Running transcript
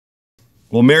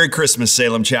Well, Merry Christmas,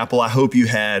 Salem Chapel. I hope you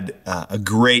had a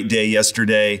great day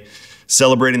yesterday,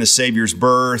 celebrating the Savior's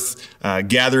birth,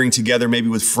 gathering together maybe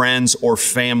with friends or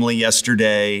family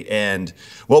yesterday. And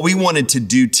what we wanted to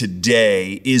do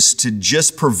today is to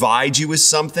just provide you with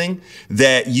something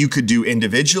that you could do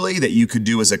individually, that you could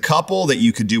do as a couple, that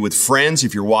you could do with friends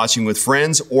if you're watching with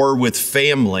friends or with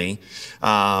family.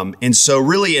 And so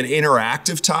really an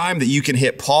interactive time that you can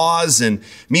hit pause and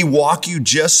me walk you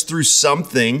just through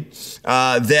something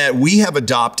that we have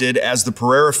adopted as the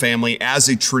Pereira family as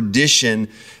a tradition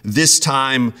this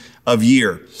time of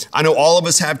year. I know all of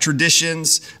us have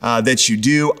traditions that you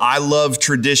do. I love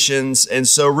traditions. And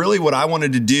so really what I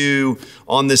wanted to do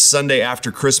on this Sunday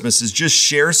after Christmas is just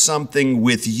share something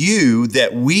with you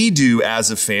that we do as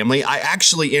a family. I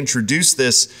actually introduced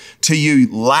this to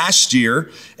you last year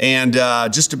and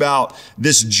just about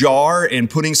this jar and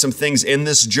putting some things in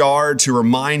this jar to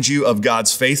remind you of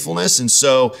God's faithfulness. And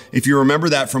so if you remember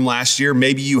that from last year,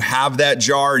 maybe you have that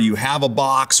jar, or you have a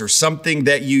box or something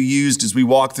that you used as we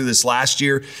walked through this last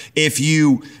year. If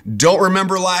you don't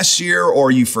remember last year,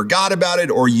 or you forgot about it,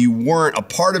 or you weren't a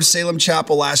part of Salem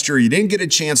Chapel last year, or you didn't get a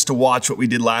chance to watch what we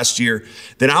did last year,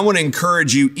 then I want to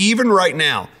encourage you, even right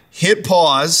now, hit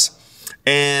pause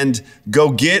and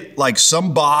go get like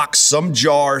some box, some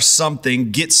jar,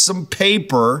 something, get some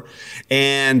paper,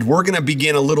 and we're going to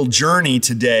begin a little journey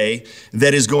today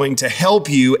that is going to help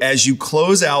you as you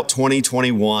close out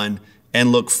 2021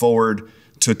 and look forward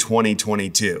to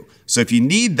 2022. So if you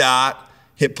need that,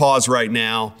 hit pause right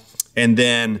now and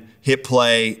then hit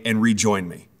play and rejoin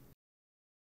me.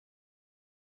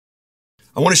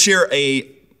 I want to share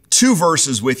two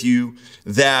verses with you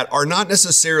that are not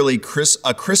necessarily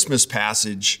a Christmas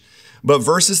passage, but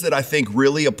verses that I think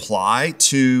really apply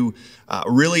to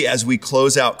really as we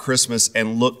close out Christmas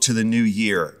and look to the new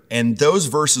year. And those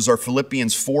verses are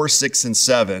Philippians 4, 6, and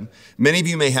 7. Many of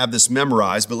you may have this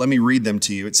memorized, but let me read them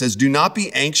to you. It says, "Do not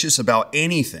be anxious about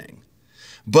anything,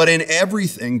 but in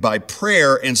everything by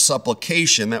prayer and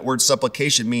supplication," that word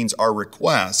supplication means our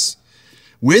requests,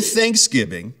 "with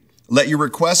thanksgiving, let your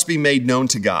requests be made known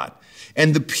to God.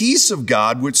 And the peace of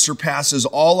God, which surpasses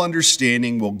all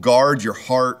understanding, will guard your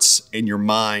hearts and your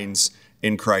minds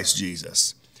in Christ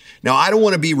Jesus." Now, I don't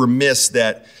want to be remiss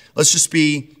that, let's just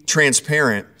be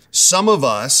transparent. Some of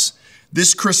us,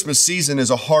 this Christmas season is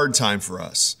a hard time for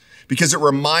us because it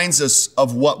reminds us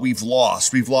of what we've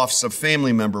lost. We've lost a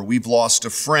family member. We've lost a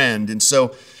friend. And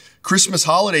so Christmas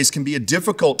holidays can be a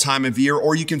difficult time of year,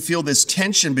 or you can feel this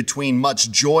tension between much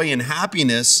joy and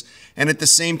happiness and at the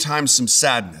same time some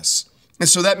sadness. And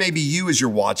so that may be you as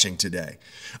you're watching today.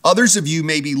 Others of you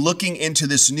may be looking into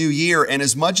this new year, and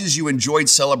as much as you enjoyed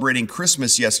celebrating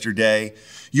Christmas yesterday,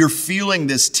 you're feeling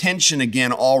this tension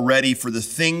again already for the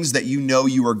things that you know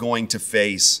you are going to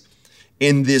face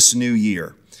in this new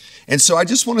year. And so I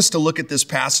just want us to look at this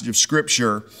passage of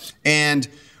Scripture and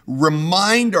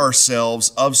remind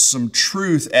ourselves of some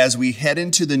truth as we head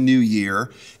into the new year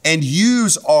and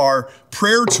use our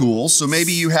prayer tools. So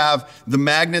maybe you have the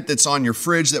magnet that's on your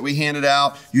fridge that we handed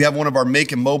out. You have one of our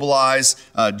Make and Mobilize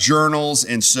journals.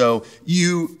 And so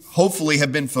you hopefully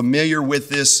have been familiar with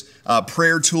this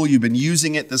prayer tool. You've been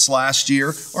using it this last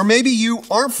year, or maybe you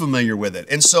aren't familiar with it.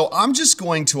 And so I'm just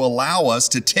going to allow us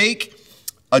to take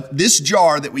this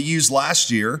jar that we used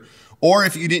last year, or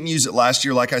if you didn't use it last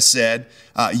year, like I said,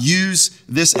 use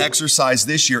this exercise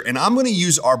this year. And I'm going to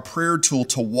use our prayer tool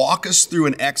to walk us through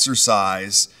an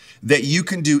exercise that you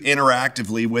can do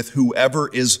interactively with whoever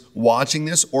is watching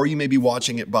this, or you may be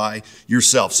watching it by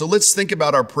yourself. So let's think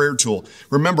about our prayer tool.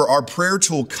 Remember, our prayer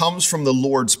tool comes from the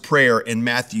Lord's Prayer in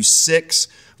Matthew 6,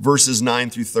 verses 9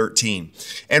 through 13.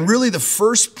 And really the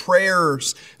first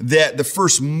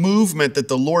movement that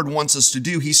the Lord wants us to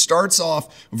do, he starts off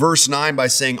verse 9 by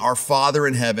saying, "Our Father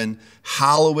in heaven,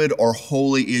 hallowed or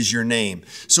holy is your name."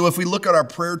 So if we look at our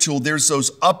prayer tool, there's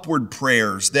those upward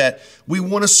prayers that we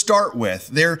want to start with.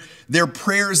 They're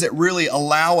prayers that really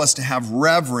allow us to have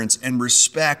reverence and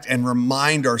respect and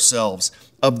remind ourselves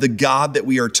of the God that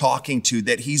we are talking to,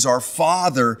 that he's our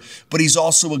Father, but he's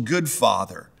also a good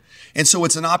Father. And so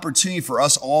it's an opportunity for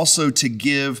us also to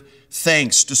give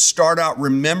thanks, to start out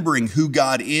remembering who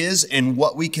God is and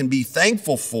what we can be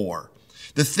thankful for,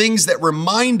 the things that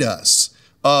remind us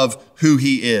of who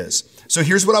he is. So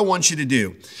here's what I want you to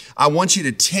do. I want you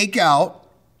to take out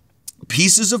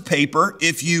pieces of paper.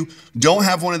 If you don't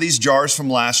have one of these jars from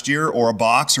last year or a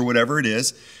box or whatever it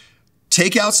is,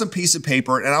 take out some piece of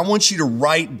paper and I want you to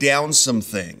write down some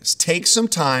things. Take some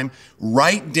time,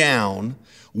 write down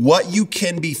what you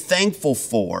can be thankful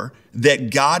for that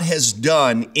God has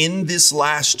done in this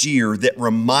last year that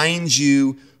reminds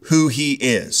you who he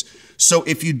is. So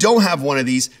if you don't have one of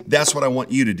these, that's what I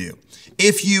want you to do.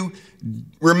 If you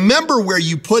remember where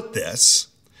you put this,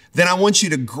 then I want you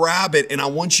to grab it and I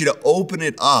want you to open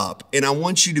it up and I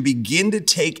want you to begin to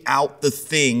take out the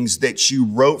things that you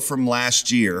wrote from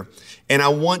last year and I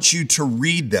want you to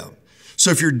read them. So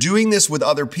if you're doing this with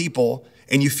other people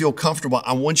and you feel comfortable,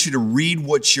 I want you to read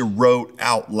what you wrote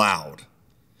out loud.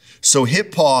 So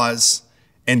hit pause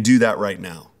and do that right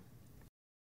now.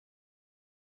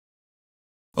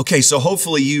 Okay, so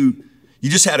hopefully you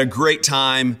just had a great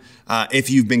time. If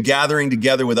you've been gathering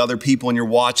together with other people and you're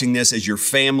watching this as your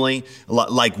family,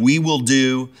 like we will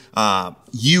do,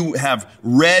 you have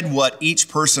read what each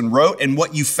person wrote, and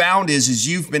what you found is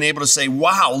you've been able to say,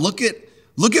 wow, look at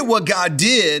what God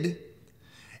did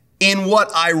in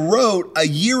what I wrote a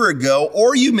year ago.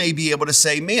 Or you may be able to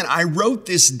say, man, I wrote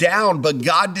this down, but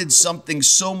God did something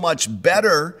so much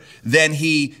better than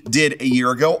he did a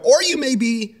year ago. Or you may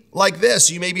be like this.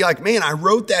 You may be like, man, I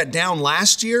wrote that down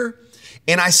last year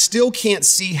and I still can't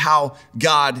see how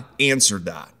God answered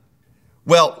that.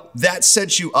 Well, that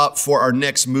sets you up for our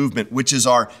next movement, which is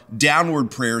our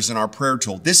downward prayers in our prayer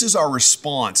tool. This is our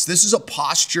response. This is a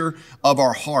posture of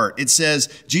our heart. It says,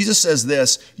 Jesus says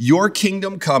this, your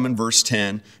kingdom come in verse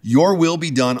 10, your will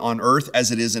be done on earth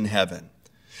as it is in heaven.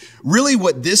 Really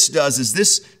what this does is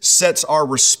this sets our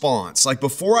response. Like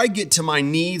before I get to my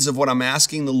needs of what I'm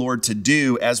asking the Lord to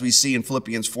do, as we see in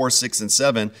Philippians 4, 6, and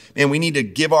 7, man, we need to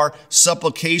give our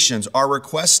supplications, our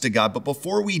requests to God. But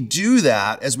before we do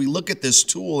that, as we look at this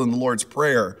tool in the Lord's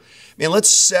Prayer, man, let's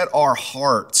set our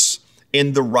hearts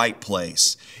in the right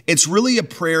place. It's really a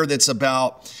prayer is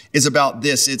about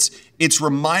this. It's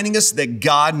reminding us that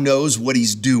God knows what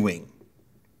he's doing.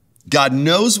 God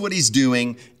knows what he's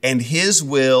doing, and his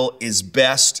will is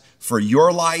best for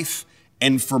your life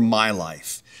and for my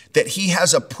life. That he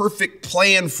has a perfect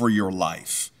plan for your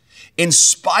life. In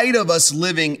spite of us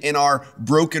living in our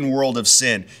broken world of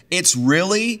sin, it's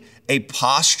really a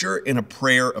posture and a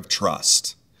prayer of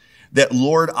trust. That,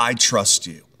 Lord, I trust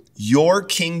you. Your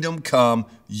kingdom come,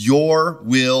 your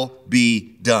will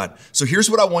be done. So here's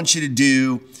what I want you to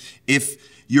do if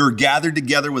you're gathered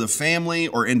together with a family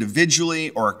or individually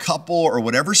or a couple or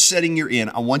whatever setting you're in.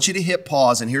 I want you to hit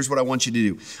pause, and here's what I want you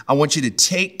to do. I want you to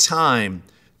take time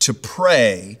to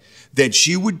pray that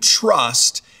you would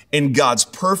trust in God's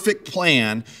perfect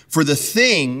plan for the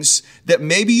things that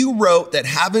maybe you wrote that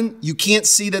you can't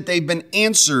see that they've been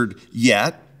answered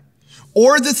yet,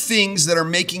 or the things that are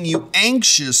making you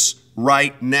anxious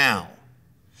right now.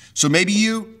 So maybe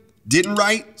you didn't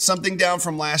write something down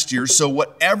from last year. So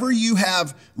whatever you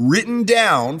have written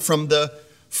down from the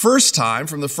first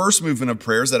movement of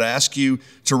prayers that I ask you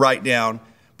to write down,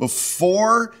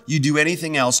 before you do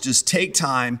anything else, just take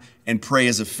time and pray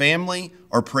as a family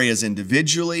or pray as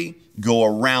individually, go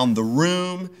around the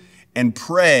room and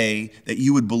pray that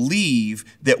you would believe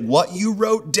that what you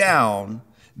wrote down,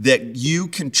 that you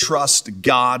can trust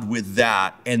God with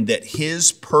that and that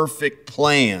his perfect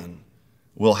plan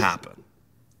will happen.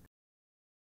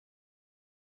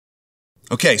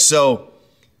 Okay, so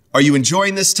are you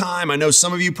enjoying this time? I know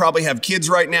some of you probably have kids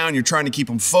right now and you're trying to keep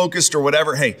them focused or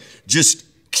whatever. Hey, just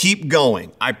keep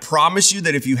going. I promise you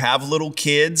that if you have little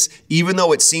kids, even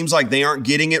though it seems like they aren't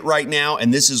getting it right now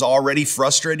and this is already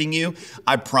frustrating you,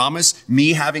 I promise,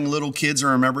 me having little kids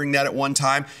and remembering that at one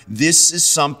time, this is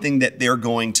something that they're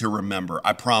going to remember.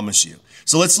 I promise you.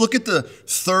 So let's look at the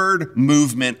third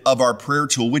movement of our prayer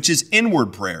tool, which is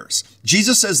inward prayers.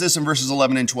 Jesus says this in verses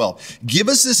 11 and 12. Give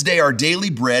us this day our daily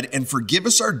bread and forgive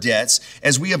us our debts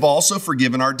as we have also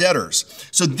forgiven our debtors.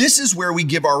 So this is where we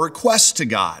give our requests to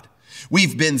God.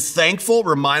 We've been thankful,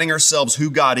 reminding ourselves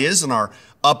who God is in our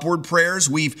upward prayers.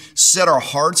 We've set our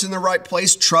hearts in the right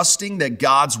place, trusting that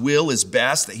God's will is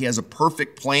best, that he has a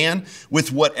perfect plan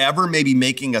with whatever may be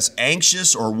making us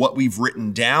anxious or what we've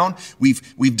written down.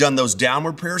 We've done those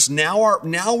downward prayers. Now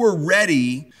we're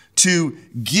ready to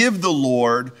give the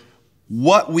Lord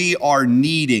what we are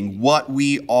needing, what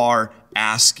we are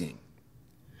asking.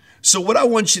 So what I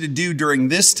want you to do during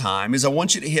this time is I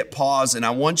want you to hit pause and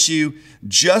I want you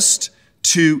just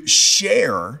to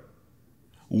share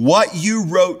what you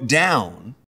wrote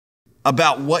down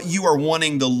about what you are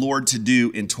wanting the Lord to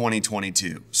do in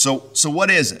 2022. So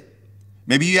what is it?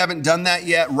 Maybe you haven't done that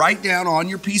yet. Write down on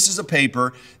your pieces of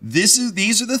paper, these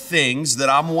are the things that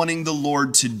I'm wanting the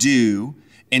Lord to do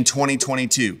in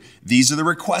 2022. These are the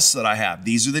requests that I have.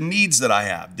 These are the needs that I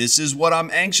have. This is what I'm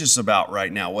anxious about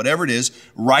right now. Whatever it is,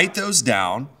 write those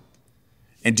down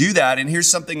and do that. And here's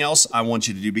something else I want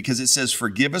you to do, because it says,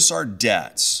 forgive us our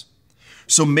debts.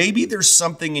 So maybe there's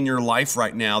something in your life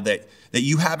right now that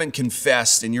you haven't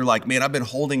confessed and you're like, man, I've been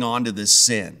holding on to this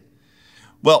sin.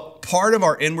 Well, part of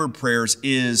our inward prayers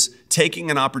is taking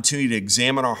an opportunity to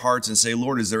examine our hearts and say,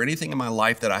 Lord, is there anything in my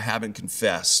life that I haven't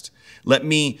confessed? Let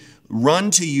me run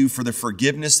to you for the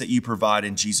forgiveness that you provide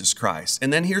in Jesus Christ.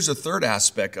 And then here's a third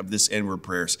aspect of this inward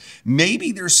prayers.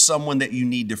 Maybe there's someone that you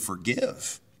need to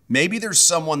forgive. Maybe there's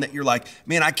someone that you're like,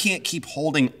 man, I can't keep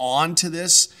holding on to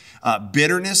this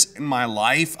bitterness in my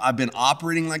life. I've been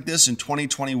operating like this in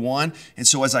 2021. And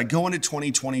so as I go into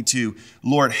 2022,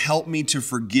 Lord, help me to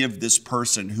forgive this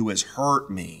person who has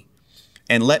hurt me.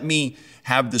 And let me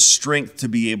have the strength to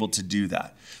be able to do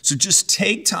that. So just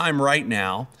take time right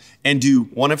now and do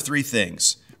one of three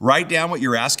things. Write down what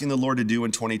you're asking the Lord to do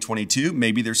in 2022.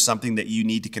 Maybe there's something that you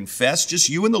need to confess, just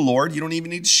you and the Lord. You don't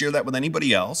even need to share that with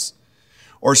anybody else.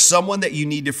 Or someone that you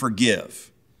need to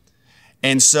forgive.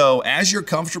 And so as you're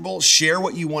comfortable, share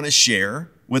what you want to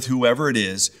share with whoever it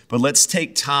is, but let's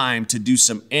take time to do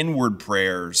some inward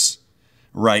prayers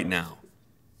right now.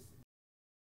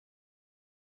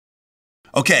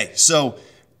 Okay, so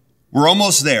we're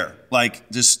almost there. Like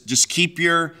just keep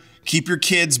your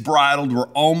kids bridled. We're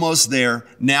almost there.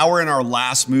 Now we're in our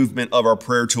last movement of our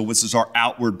prayer tool, which is our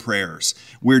outward prayers,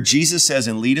 where Jesus says,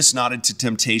 and lead us not into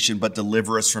temptation, but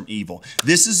deliver us from evil.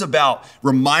 This is about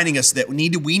reminding us that we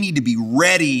need to be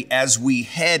ready as we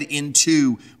head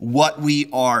into what we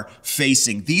are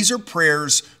facing. These are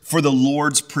prayers for the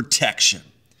Lord's protection.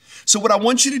 So what I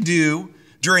want you to do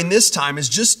during this time is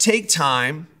just take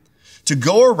time to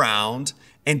go around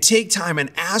and take time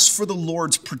and ask for the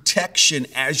Lord's protection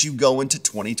as you go into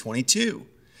 2022.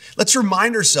 Let's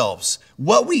remind ourselves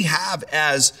what we have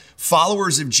as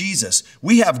followers of Jesus.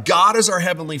 We have God as our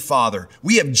Heavenly Father.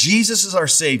 We have Jesus as our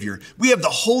Savior. We have the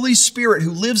Holy Spirit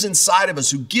who lives inside of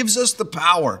us, who gives us the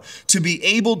power to be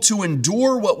able to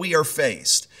endure what we are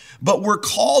faced. But we're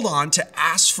called on to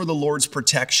ask for the Lord's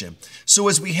protection. So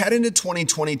as we head into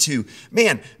 2022,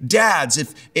 man, dads,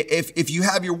 if you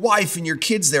have your wife and your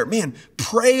kids there, man,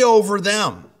 pray over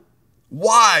them.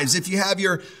 Wives, if you have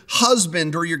your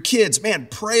husband or your kids, man,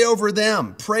 pray over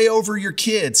them. Pray over your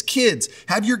kids. Kids,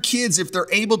 have your kids, if they're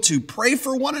able to, pray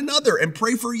for one another and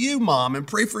pray for you, mom, and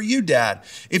pray for you, dad.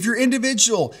 If you're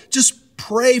individual, just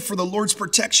pray for the Lord's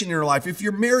protection in your life. If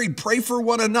you're married, pray for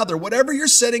one another. Whatever your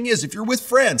setting is, if you're with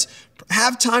friends,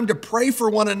 have time to pray for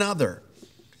one another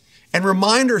and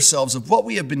remind ourselves of what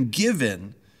we have been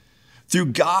given through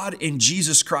God and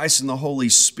Jesus Christ and the Holy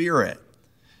Spirit.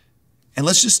 And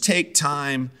let's just take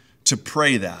time to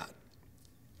pray that.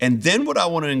 And then what I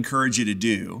want to encourage you to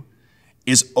do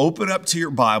is open up to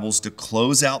your Bibles to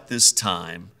close out this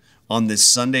time on this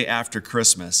Sunday after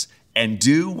Christmas and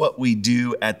do what we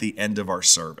do at the end of our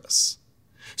service.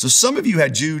 So some of you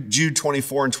had Jude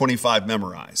 24 and 25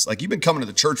 memorized. Like you've been coming to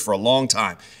the church for a long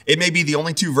time. It may be the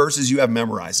only two verses you have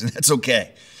memorized, and that's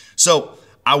okay. So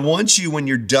I want you, when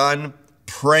you're done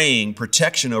praying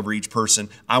protection over each person,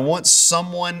 I want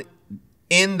someone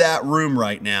in that room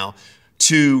right now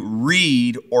to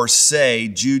read or say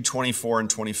Jude 24 and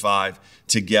 25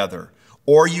 together.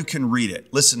 Or you can read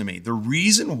it. Listen to me. The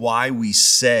reason why we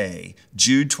say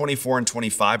Jude 24 and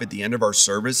 25 at the end of our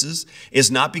services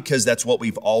is not because that's what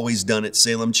we've always done at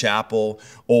Salem Chapel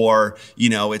or,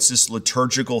 it's this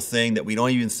liturgical thing that we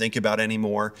don't even think about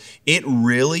anymore. It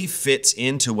really fits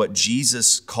into what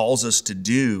Jesus calls us to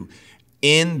do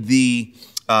in the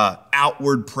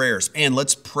outward prayers. And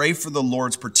let's pray for the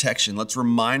Lord's protection. Let's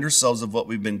remind ourselves of what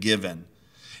we've been given.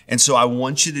 And so I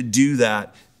want you to do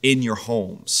that in your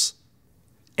homes.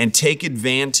 And take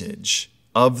advantage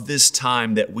of this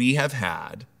time that we have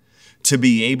had to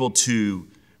be able to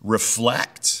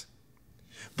reflect,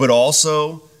 but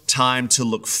also time to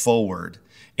look forward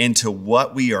into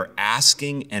what we are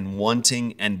asking and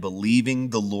wanting and believing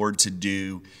the Lord to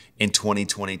do in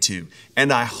 2022.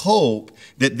 And I hope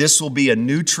that this will be a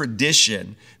new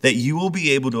tradition that you will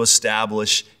be able to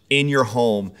establish in your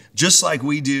home, just like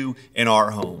we do in our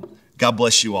home. God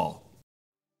bless you all.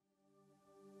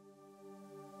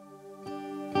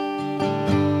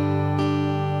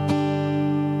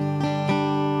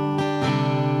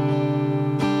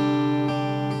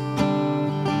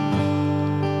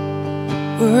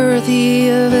 Worthy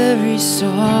of every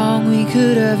song we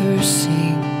could ever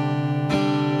sing,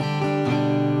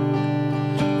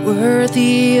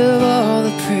 worthy of all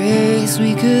the praise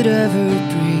we could ever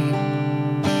bring,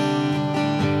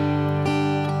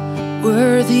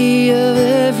 worthy of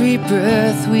every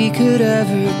breath we could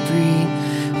ever breathe.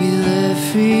 We live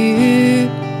for you,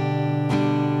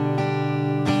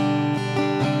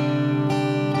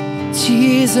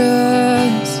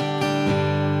 Jesus.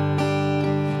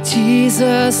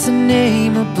 Jesus, the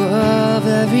name above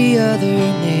every other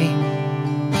name.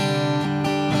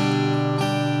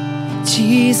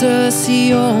 Jesus,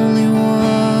 the only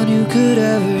one who could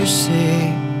ever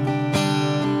save.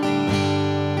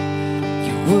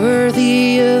 You're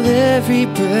worthy of every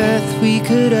breath we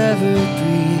could ever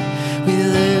breathe. We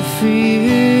live for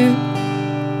you.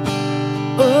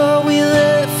 Oh, we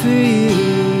live for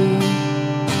you.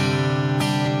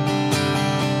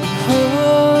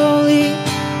 Holy,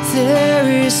 there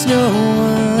is no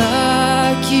one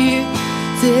like you.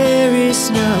 There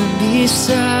is none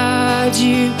beside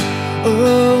you.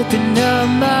 Open up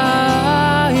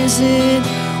my eyes in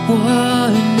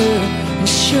wonder and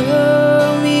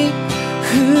show me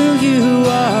who you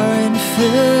are, and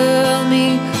fill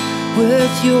me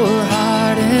with your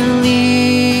heart and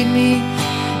lead me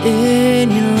in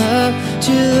your love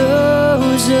to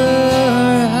those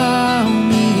around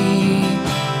me.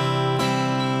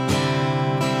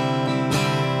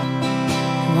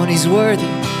 Come on, he's worthy.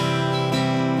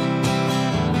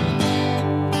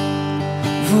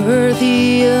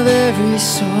 Worthy of every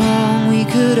song we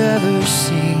could ever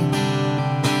sing.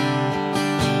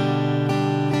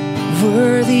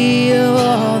 Worthy of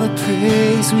all the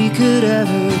praise we could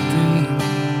ever bring.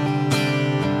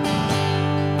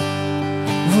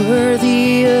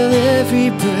 Worthy of every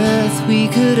breath we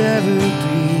could ever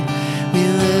breathe. We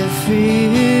live for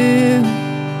you.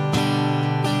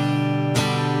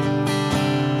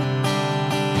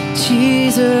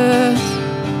 Jesus,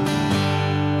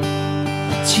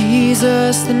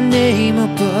 Jesus, the name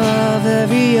above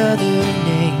every other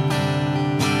name.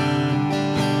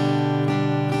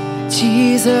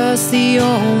 Jesus, the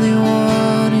only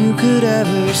one who could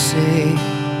ever save.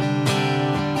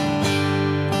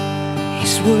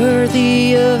 He's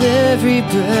worthy of every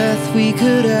breath we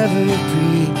could ever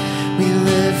breathe. We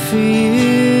live for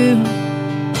you.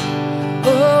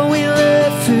 Oh, we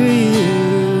live for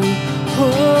you.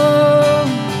 Oh,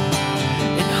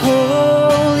 and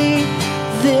holy,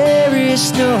 there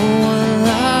is no one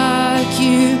like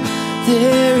you.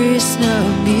 There is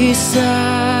none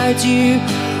beside you.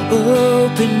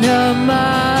 Open up my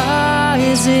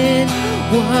eyes in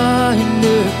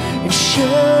wonder and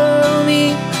show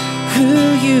me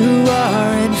who you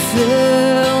are, and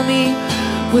fill me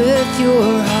with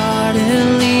your heart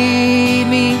and lead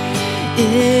me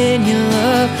in your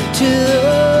love to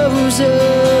those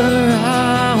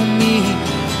around me.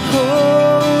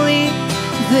 Holy,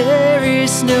 there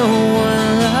is no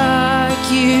one like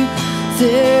you.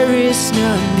 There is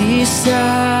none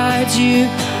beside you.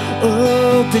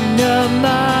 Open up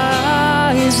my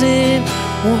eyes in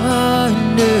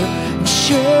wonder and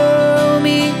show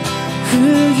me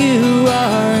who you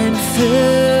are, and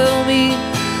fill me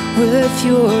with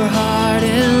your heart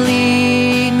and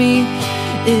lead me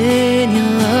in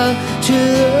your love to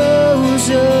those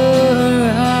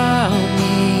around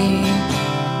me.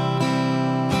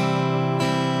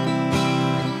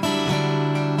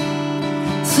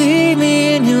 Lead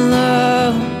me in your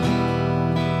love.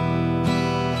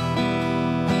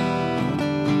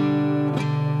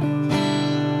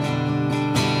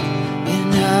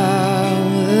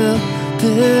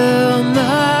 Build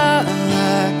my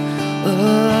life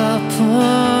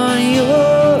upon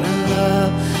your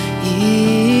love.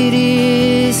 It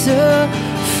is a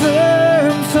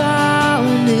firm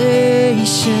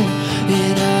foundation,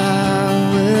 and I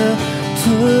will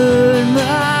put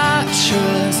my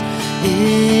trust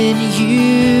in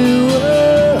you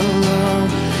alone,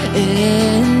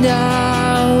 and I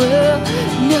will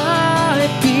not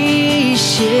be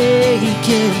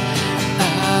shaken.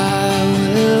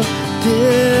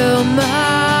 Build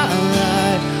my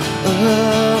life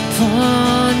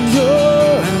upon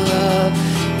your love.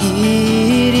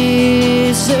 It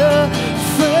is a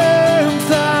firm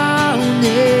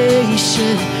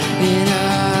foundation, and I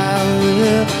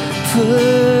will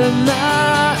put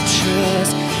my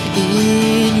trust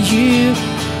in you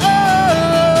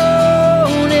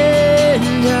alone,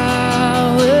 and I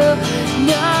will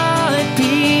not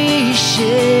be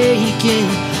shaken.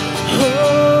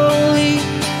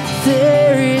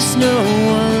 There is no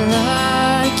one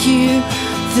like you.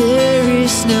 There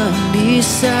is none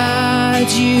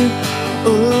beside you.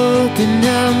 Open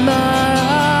up my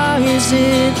eyes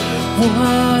in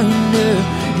wonder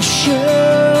and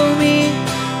show me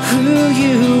who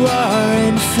you are,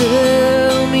 and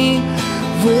fill me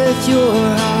with your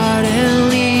heart and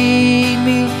lead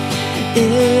me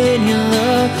in your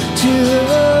love to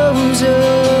those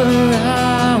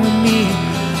around me.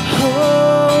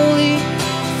 Holy,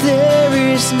 there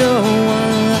is no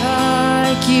one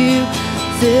like you.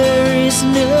 There is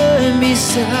none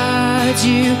beside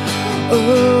you.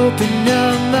 Open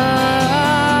up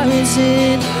my eyes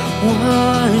in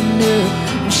wonder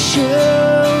and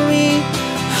show me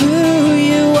who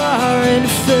you are, and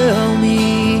fill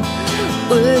me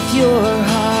with your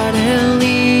heart and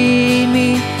lead me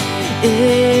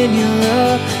in your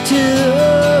love to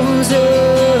those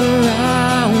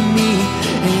around me.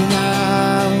 And I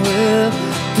will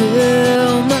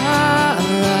build my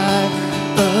life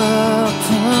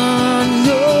upon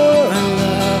your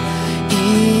love.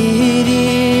 It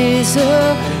is a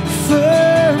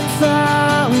firm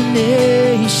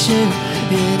foundation,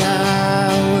 and I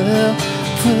will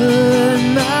put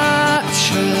my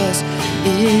trust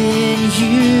in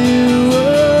you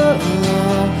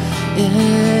alone,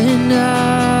 and I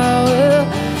will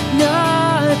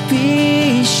not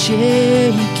be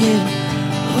shaken.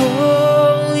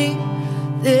 Holy,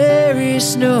 there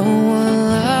is no one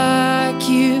like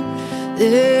you,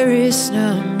 there is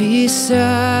none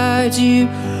beside you.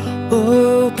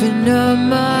 Open up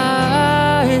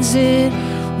my eyes in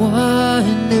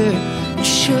wonder and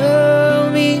show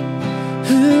me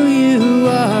who you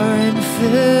are, and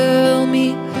fill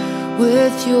me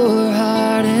with your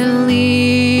heart and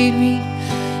lead me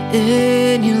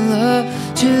in your